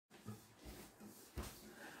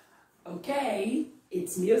Okay,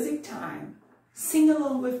 it's music time. Sing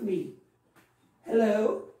along with me.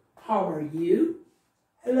 Hello, how are you?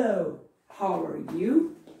 Hello, how are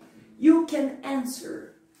you? You can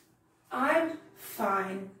answer, I'm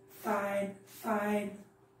fine, fine, fine,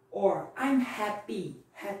 or I'm happy,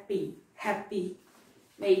 happy, happy.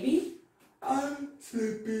 Maybe, I'm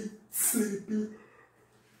sleepy, sleepy,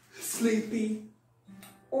 sleepy.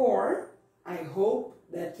 Or, I hope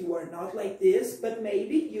that you are not like this, but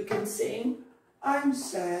maybe you can sing, I'm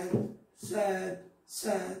sad, sad,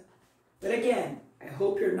 sad. But again, I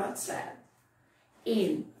hope you're not sad.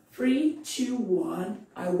 In 3, 2, 1,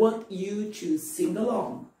 I want you to sing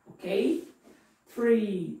along, okay?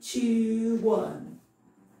 3, 2, 1.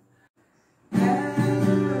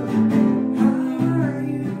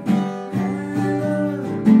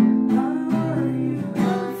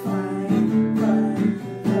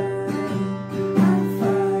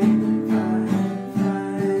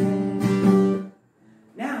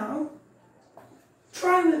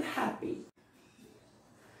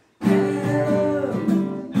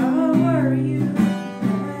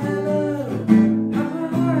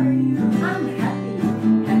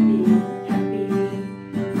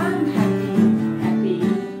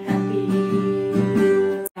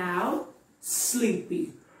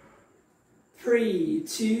 Sleepy. 3,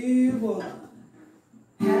 2, 1.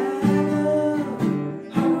 Hello,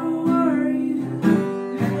 how are you?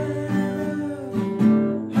 Hello,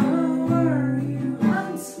 how are you?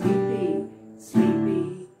 I'm sleepy,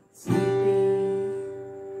 sleepy, sleepy.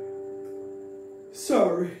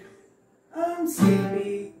 Sorry, I'm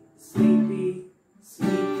sleepy, sleepy,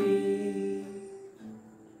 sleepy.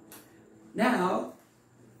 Now,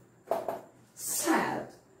 sad.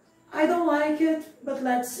 I don't like it, but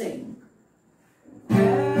let's sing.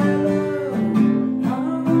 Hello,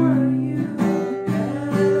 how are you?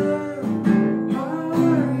 Hello, how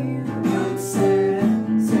are you? I'm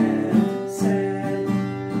sad, sad, sad.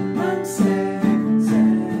 I'm sad,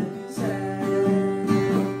 sad,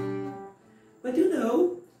 sad. But you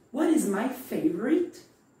know, what is my favorite?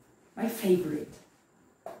 My favorite.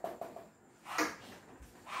 Happy,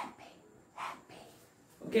 happy, happy.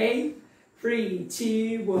 Okay? 3,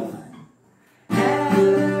 2, 1.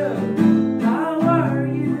 Hello, how are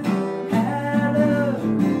you? Hello,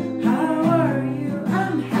 how are you?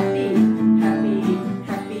 I'm happy, happy,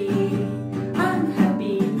 happy. I'm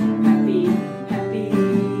happy, happy, happy.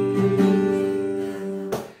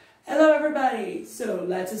 Hello everybody, so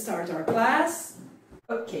let's start our class.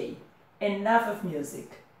 Okay, enough of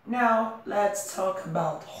music. Now let's talk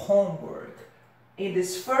about homework. In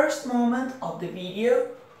this first moment of the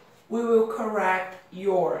video, we will correct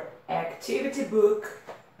your activity book,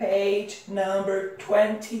 page number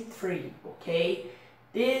 23, okay?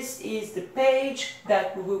 This is the page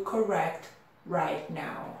that we will correct right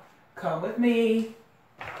now. Come with me.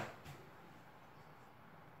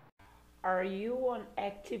 Are you on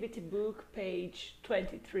activity book page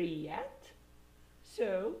 23 yet?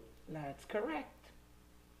 So, let's correct.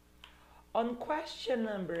 On question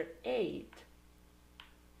number 8,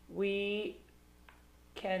 we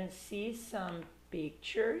can see some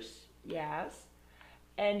pictures, yes,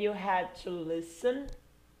 and you had to listen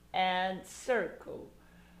and circle.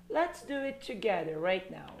 Let's do it together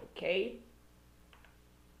right now, okay?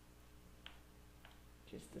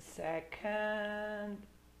 Just a second.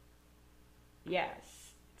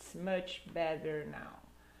 Yes, it's much better now.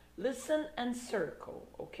 Listen and circle,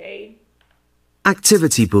 okay?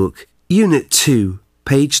 Activity Book, Unit 2,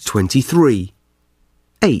 page 23.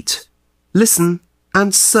 8. Listen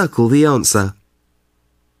and circle the answer.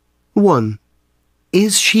 1.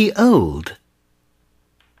 Is she old?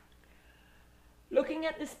 Looking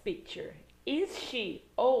at this picture, is she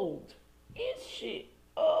old? Is she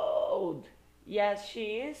old? Yes,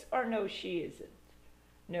 she is, or no, she isn't?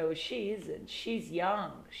 No, she isn't. She's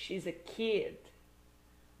young. She's a kid.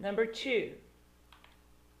 Number 2.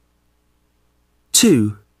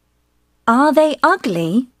 2. Are they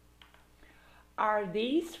ugly? Are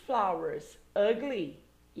these flowers ugly?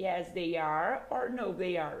 Yes, they are, or no,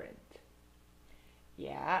 they aren't?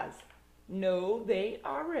 Yes, no, they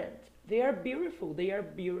aren't. They are beautiful. They are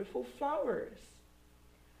beautiful flowers.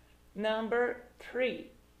 Number 3.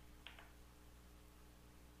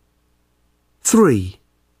 3.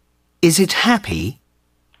 Is it happy?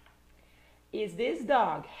 Is this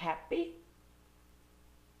dog happy?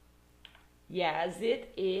 Yes,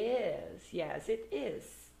 it is. Yes, it is.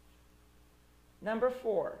 Number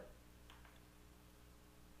 4.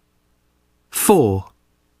 4.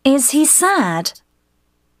 Is he sad?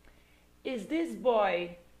 Is this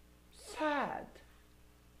boy sad?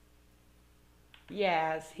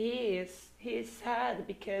 Yes, he is. He is sad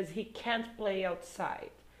because he can't play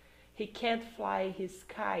outside. He can't fly his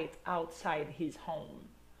kite outside his home.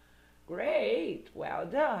 Great, well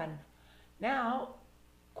done. Now,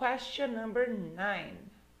 question number 9.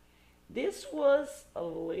 This was a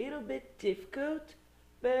little bit difficult,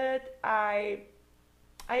 but I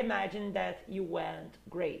imagine that you went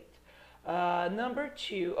great. Number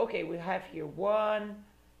 2, okay, we have here 1,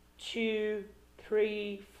 2,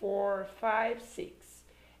 3, 4, 5, 6.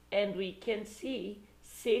 And we can see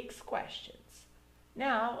 6 questions.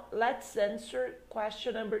 Now, let's answer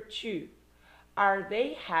question number 2. Are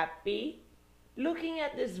they happy? Looking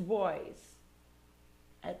at these boys,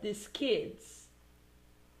 at these kids,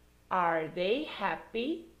 are they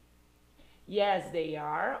happy? Yes, they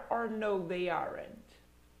are, or no, they aren't?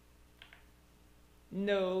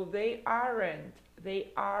 No, they aren't.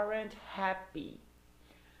 They aren't happy.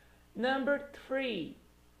 Number 3,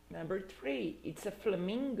 it's a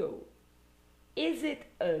flamingo. Is it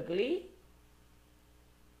ugly?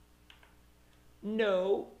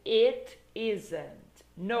 No, it isn't.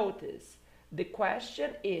 Notice, the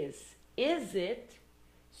question is it?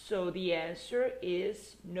 So the answer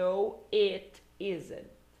is no, it isn't.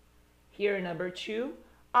 Here, number 2,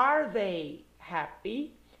 are they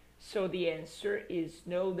happy? So the answer is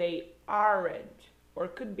no, they aren't. Or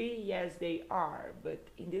could be yes, they are, but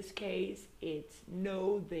in this case, it's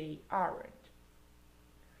no, they aren't.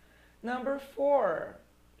 Number 4,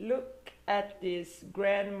 look at this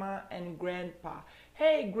grandma and grandpa.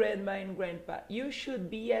 Hey, grandma and grandpa, you should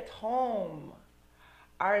be at home.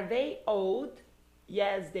 Are they old?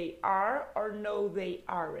 Yes, they are, or no, they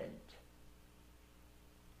aren't.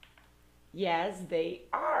 Yes, they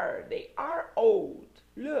are. They are old.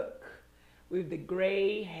 Look, with the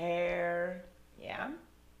gray hair. Yeah.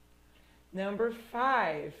 Number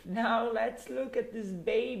 5. Now let's look at these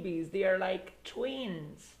babies. They are like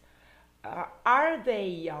twins. Are they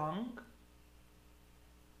young?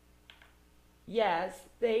 Yes,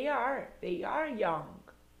 they are. They are young.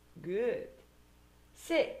 Good.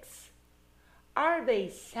 6. Are they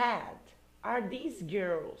sad? Are these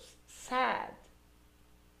girls sad?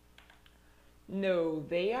 No,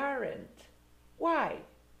 they aren't. Why?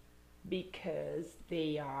 Because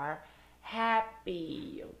they are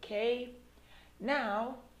happy, okay?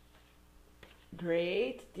 Now,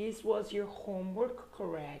 great, this was your homework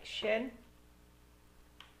correction.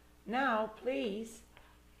 Now, please,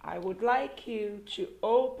 I would like you to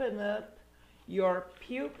open up your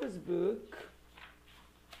PUPIL'S book,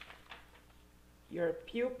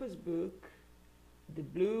 the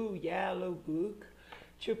blue, yellow book,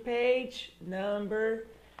 to page number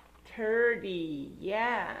 30.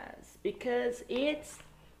 Yes, because it's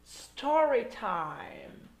story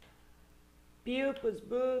time. PUPIL'S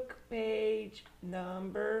book, page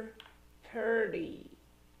number 30.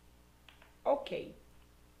 Okay.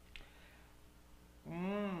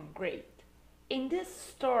 Great. In this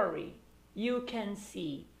story, you can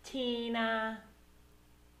see Tina,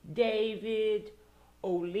 David,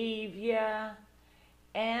 Olivia,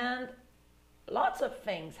 and lots of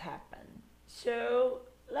things happen. So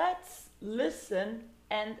let's listen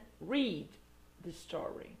and read the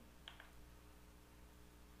story.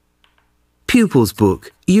 Pupil's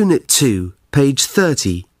Book, Unit 2, page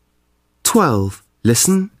 30. 12.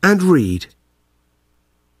 Listen and read.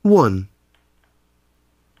 1.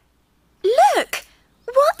 Look!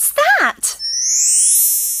 What's that?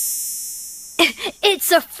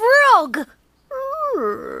 It's a frog!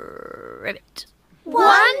 Ribbit.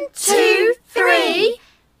 1, 2, 3,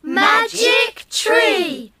 magic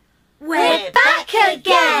tree. We're back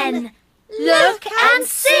again. Look and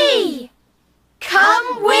see.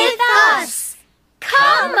 Come with us.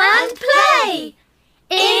 Come and play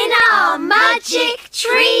in our magic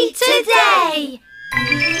tree today.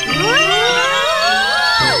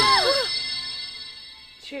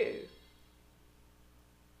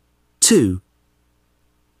 2.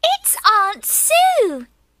 It's Aunt Sue!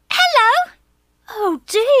 Hello! Oh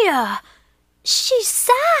dear, she's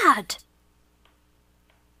sad.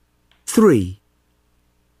 3.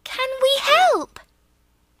 Can we help?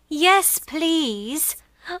 Yes, please.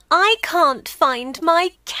 I can't find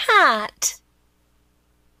my cat.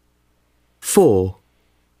 4.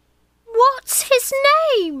 What's his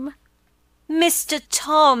name? Mr.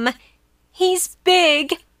 Tom. He's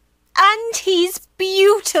big and he's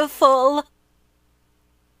beautiful.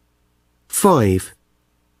 5.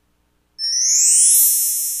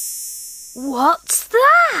 What's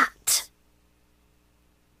that?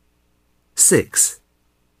 6.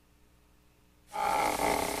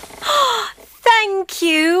 Thank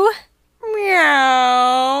you.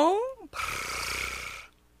 Meow.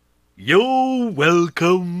 You're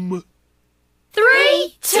welcome.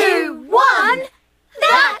 3, 2, 1.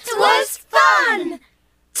 That was fun!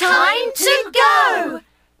 Time to go!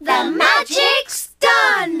 The magic's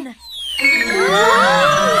done!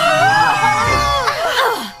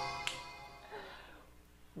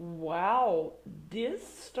 Wow, this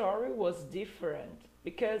story was different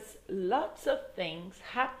because lots of things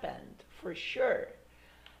happened for sure.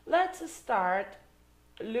 Let's start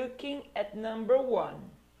looking at number 1.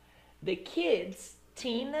 The kids,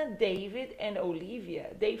 Tina, David, and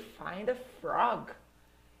Olivia, they find a frog.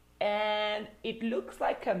 And it looks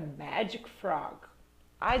like a magic frog.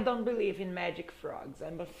 I don't believe in magic frogs.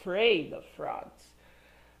 I'm afraid of frogs.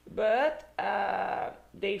 But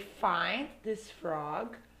they find this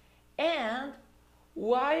frog, and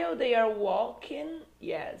while they are walking,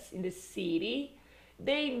 yes, in the city,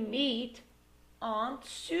 they meet Aunt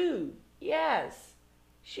Sue. Yes,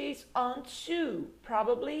 she's Aunt Sue.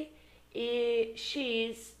 Probably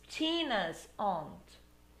she's Tina's aunt.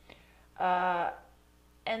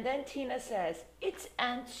 And then Tina says, "It's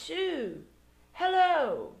Aunt Sue.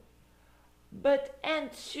 Hello." But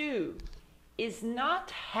Aunt Sue is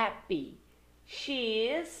not happy. She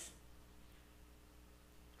is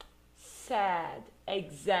sad.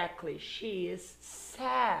 Exactly, she is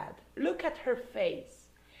sad. Look at her face.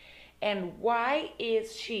 And why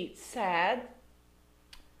is she sad?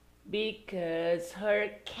 Because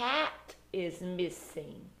her cat is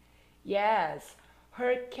missing. Yes,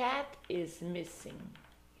 her cat is missing.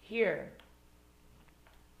 Here.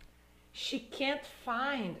 She can't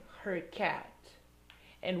find her cat.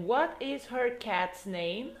 And what is her cat's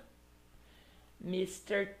name?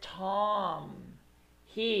 Mr. Tom.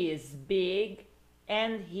 He is big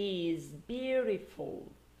and he is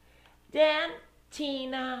beautiful. Then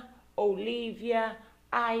Tina, Olivia,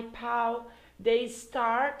 Paul, they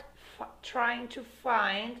start trying to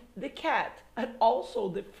find the cat and also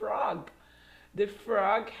the frog. The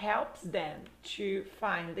frog helps them to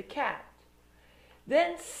find the cat.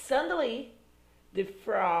 Then suddenly the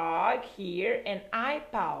frog here and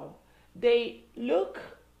Paul, they look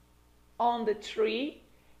on the tree,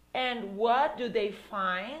 and what do they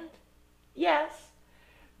find? Yes,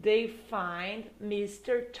 they find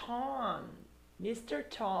Mr. Tom. Mr.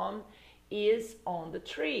 Tom is on the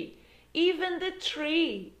tree. Even the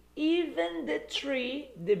tree,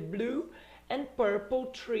 the blue and purple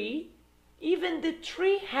tree, even the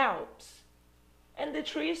tree helps. And the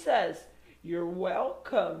tree says, "You're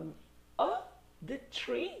welcome." Oh, the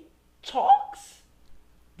tree talks?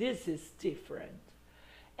 This is different.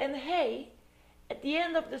 And hey, at the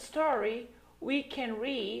end of the story, we can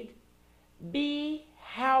read, "Be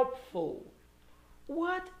helpful."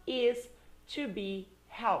 What is to be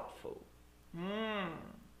helpful?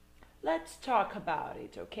 Let's talk about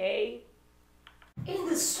it, okay? In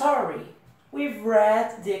the story, we've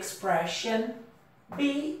read the expression,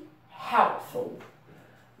 "be helpful."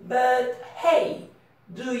 But hey,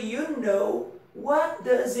 do you know what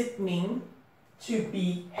does it mean to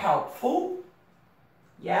be helpful?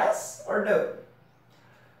 Yes or no?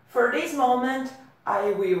 For this moment, I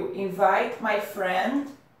will invite my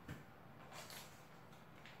friend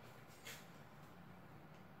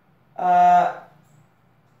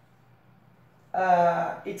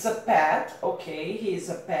it's a pet, okay, he is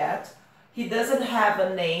a pet. He doesn't have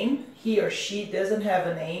a name, he or she doesn't have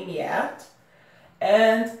a name yet.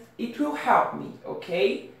 And it will help me,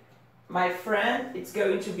 okay? My friend, it's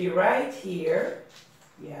going to be right here.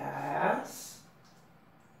 Yes.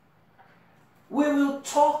 We will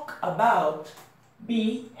talk about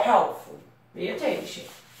be helpful. Pay attention.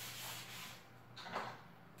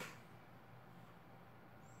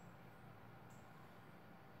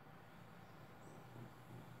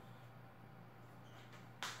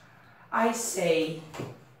 I say,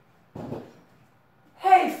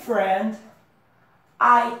 "Hey friend,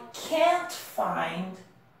 I can't find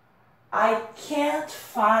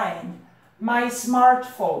my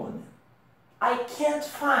smartphone. I can't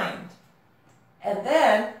find." And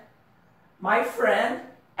then my friend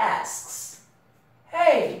asks,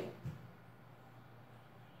 "Hey,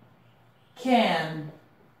 can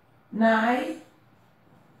I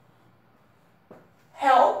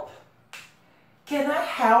help? Can I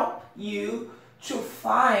help you to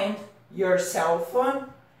find your cell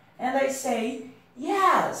phone?" And I say,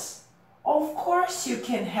 "Yes, of course you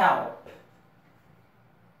can help."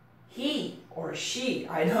 He or she,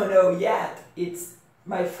 I don't know yet, it's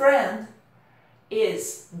my friend,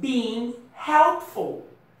 is being helpful.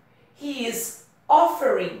 He is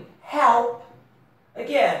offering help.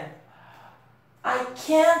 Again, "I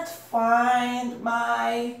can't find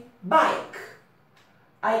my bike.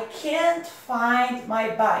 I can't find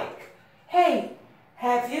my bike." hey,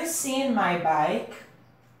 have you seen my bike?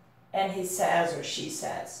 And he says or she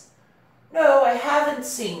says, no, I haven't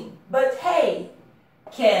seen, but hey,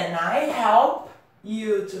 can I help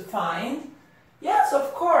you to find? Yes,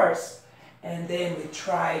 of course. And then we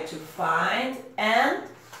try to find, and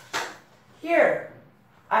here,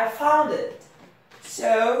 I found it.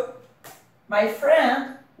 So my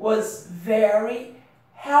friend was very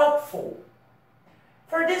helpful.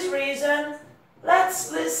 For this reason, let's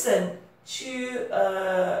listen to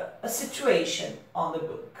a situation on the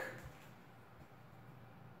book.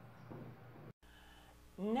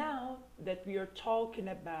 Now that we are talking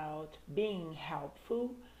about being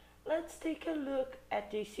helpful, let's take a look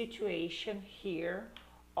at the situation here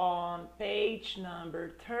on page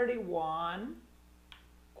number 31,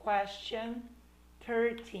 question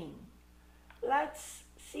 13. Let's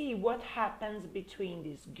see what happens between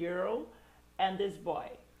this girl and this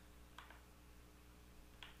boy.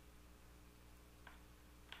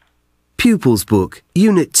 Pupils' Book,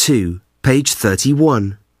 Unit 2, page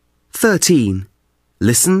 31. 13.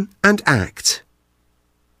 Listen and act.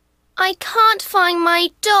 I can't find my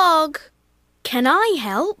dog. Can I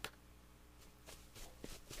help?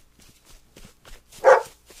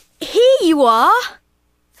 Here you are.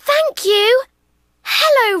 Thank you.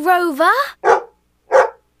 Hello, Rover.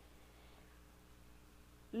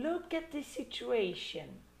 Look at the situation.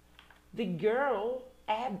 The girl,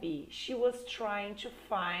 Abby, she was trying to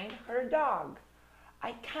find her dog.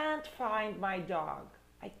 I can't find my dog.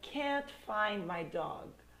 I can't find my dog.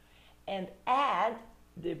 And Ed,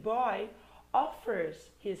 the boy, offers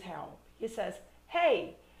his help. He says,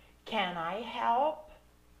 hey, can I help?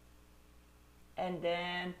 And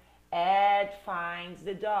then Ed finds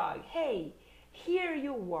the dog. Hey, here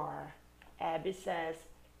you are. Abby says,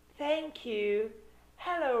 thank you.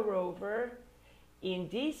 Hello, Rover. In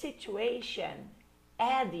this situation,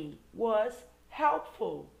 Eddie was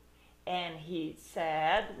helpful. And he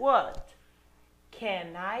said what?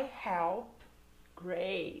 Can I help?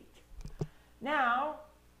 Great. Now,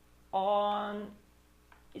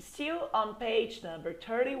 still on page number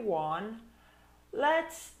 31,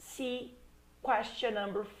 let's see question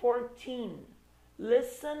number 14.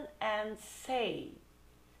 Listen and say.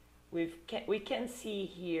 We can see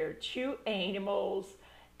here two animals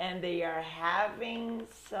and they are having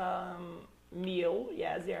some meal.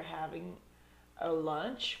 Yes, they're having a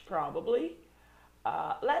lunch probably.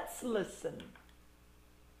 Let's listen.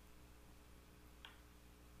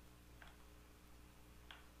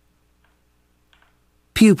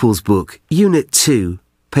 Pupils' Book, Unit 2,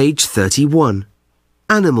 page 31.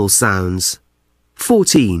 Animal sounds.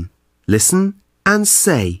 14. Listen and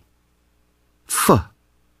say. F.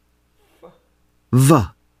 V.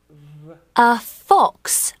 A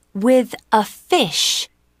fox with a fish.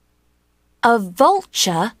 A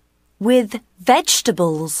vulture with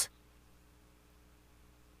vegetables.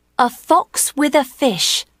 A fox with a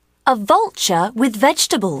fish. A vulture with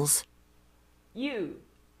vegetables. U.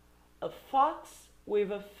 A fox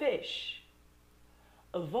with a fish.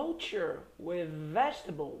 A vulture with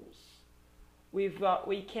vegetables.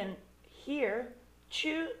 We can hear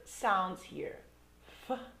two sounds here.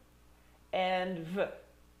 F and V.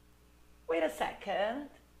 Wait a second.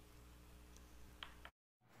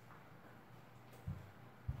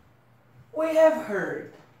 We have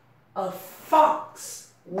heard a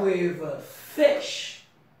fox with a fish,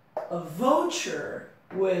 a vulture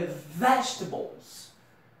with vegetables.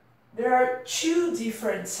 There are two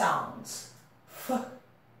different sounds. F.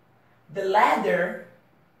 The letter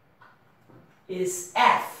is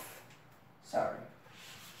F. Sorry.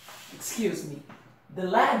 Excuse me. The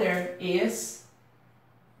letter is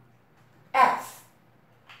F.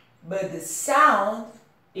 But the sound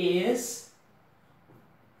is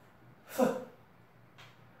F.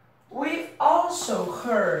 We've also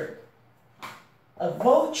heard a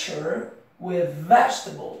vulture with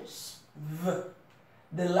vegetables. V.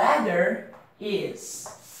 The letter is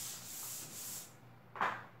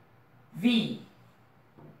V.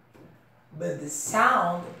 But the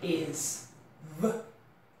sound is V.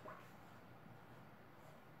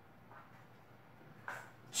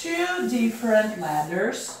 Two different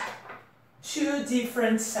letters, two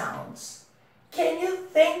different sounds. Can you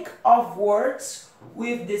think of words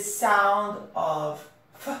with the sound of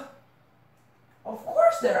F? Of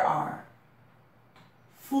course there are.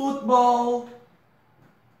 Football.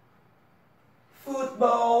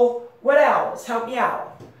 Football. What else? Help me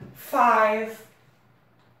out. 5.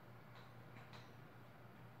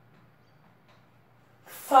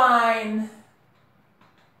 Fine.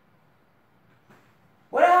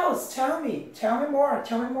 What else? Tell me. Tell me more.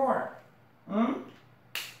 Tell me more.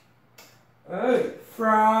 Hey,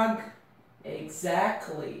 frog.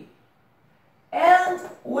 Exactly. And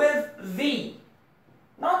with V,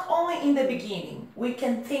 not only in the beginning, we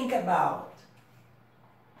can think about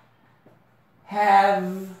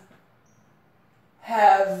have,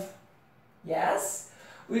 yes.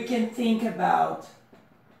 We can think about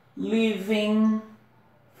living,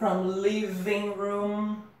 from living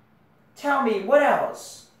room. Tell me, what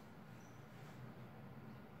else?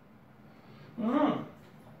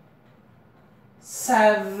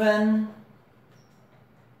 Seven,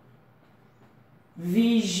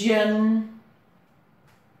 vision,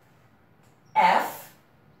 F,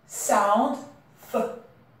 sound, F,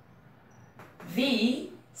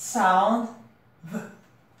 V, sound, V,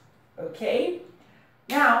 okay?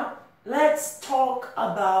 Now, let's talk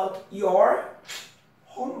about your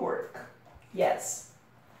homework. Yes,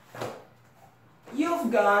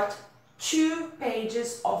 you've got 2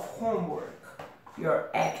 pages of homework. Your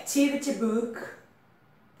activity book,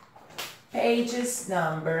 pages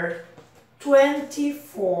number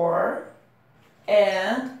 24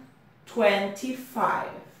 and 25.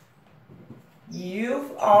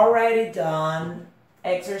 You've already done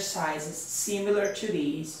exercises similar to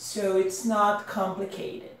these, so it's not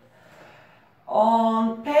complicated.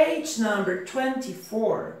 On page number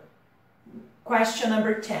 24, question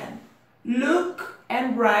number 10, look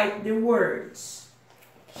and write the words.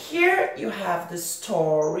 Here you have the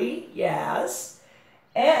story, yes,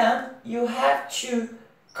 and you have to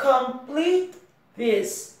complete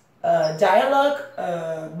this dialogue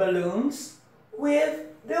balloons with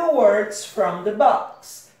the words from the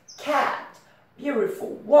box. Cat,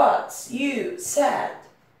 beautiful, what's, you, sad.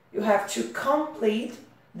 You have to complete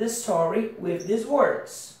the story with these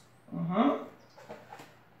words.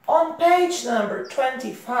 On page number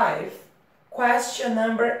 25, question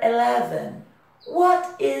number 11.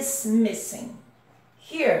 What is missing?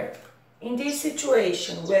 Here, in this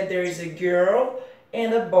situation where there is a girl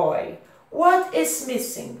and a boy, what is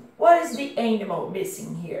missing? What is the animal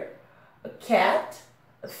missing here? A cat,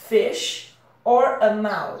 a fish, or a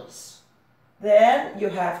mouse? Then you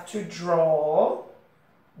have to draw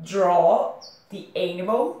the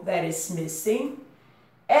animal that is missing,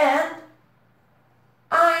 and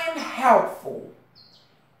I'm helpful.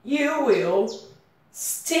 You will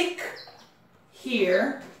stick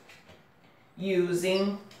here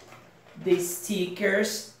using the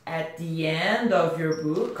stickers at the end of your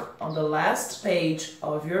book, on the last page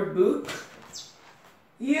of your book.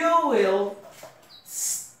 You will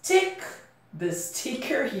stick the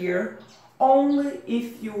sticker here only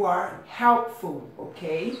if you are helpful,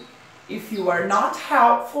 okay? If you are not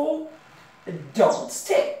helpful, don't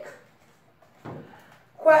stick.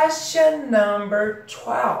 Question number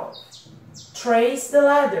 12. Trace the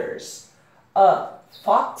letters. A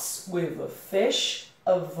fox with a fish,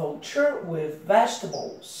 a vulture with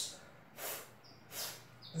vegetables.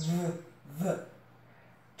 V.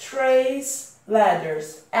 Trace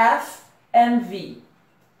letters F and V.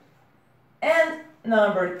 And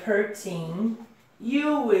number 13,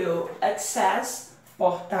 you will access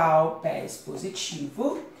Portal PES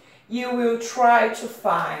Positivo. You will try to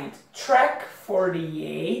find track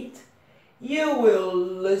 48. You will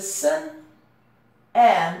listen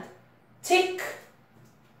and tick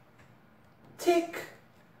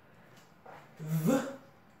V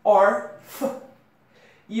or F.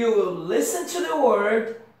 You will listen to the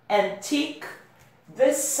word and tick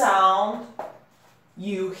the sound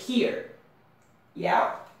you hear.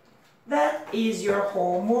 Yeah, that is your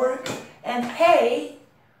homework. And hey,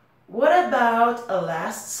 what about a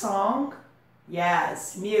last song?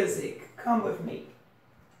 Yes, music. Come with me.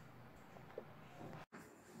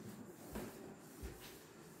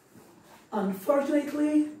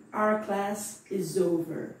 Unfortunately, our class is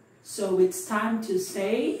over. So it's time to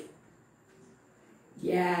say,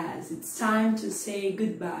 yes, it's time to say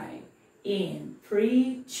goodbye. In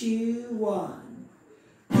 3, 2, 1.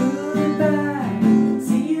 Goodbye.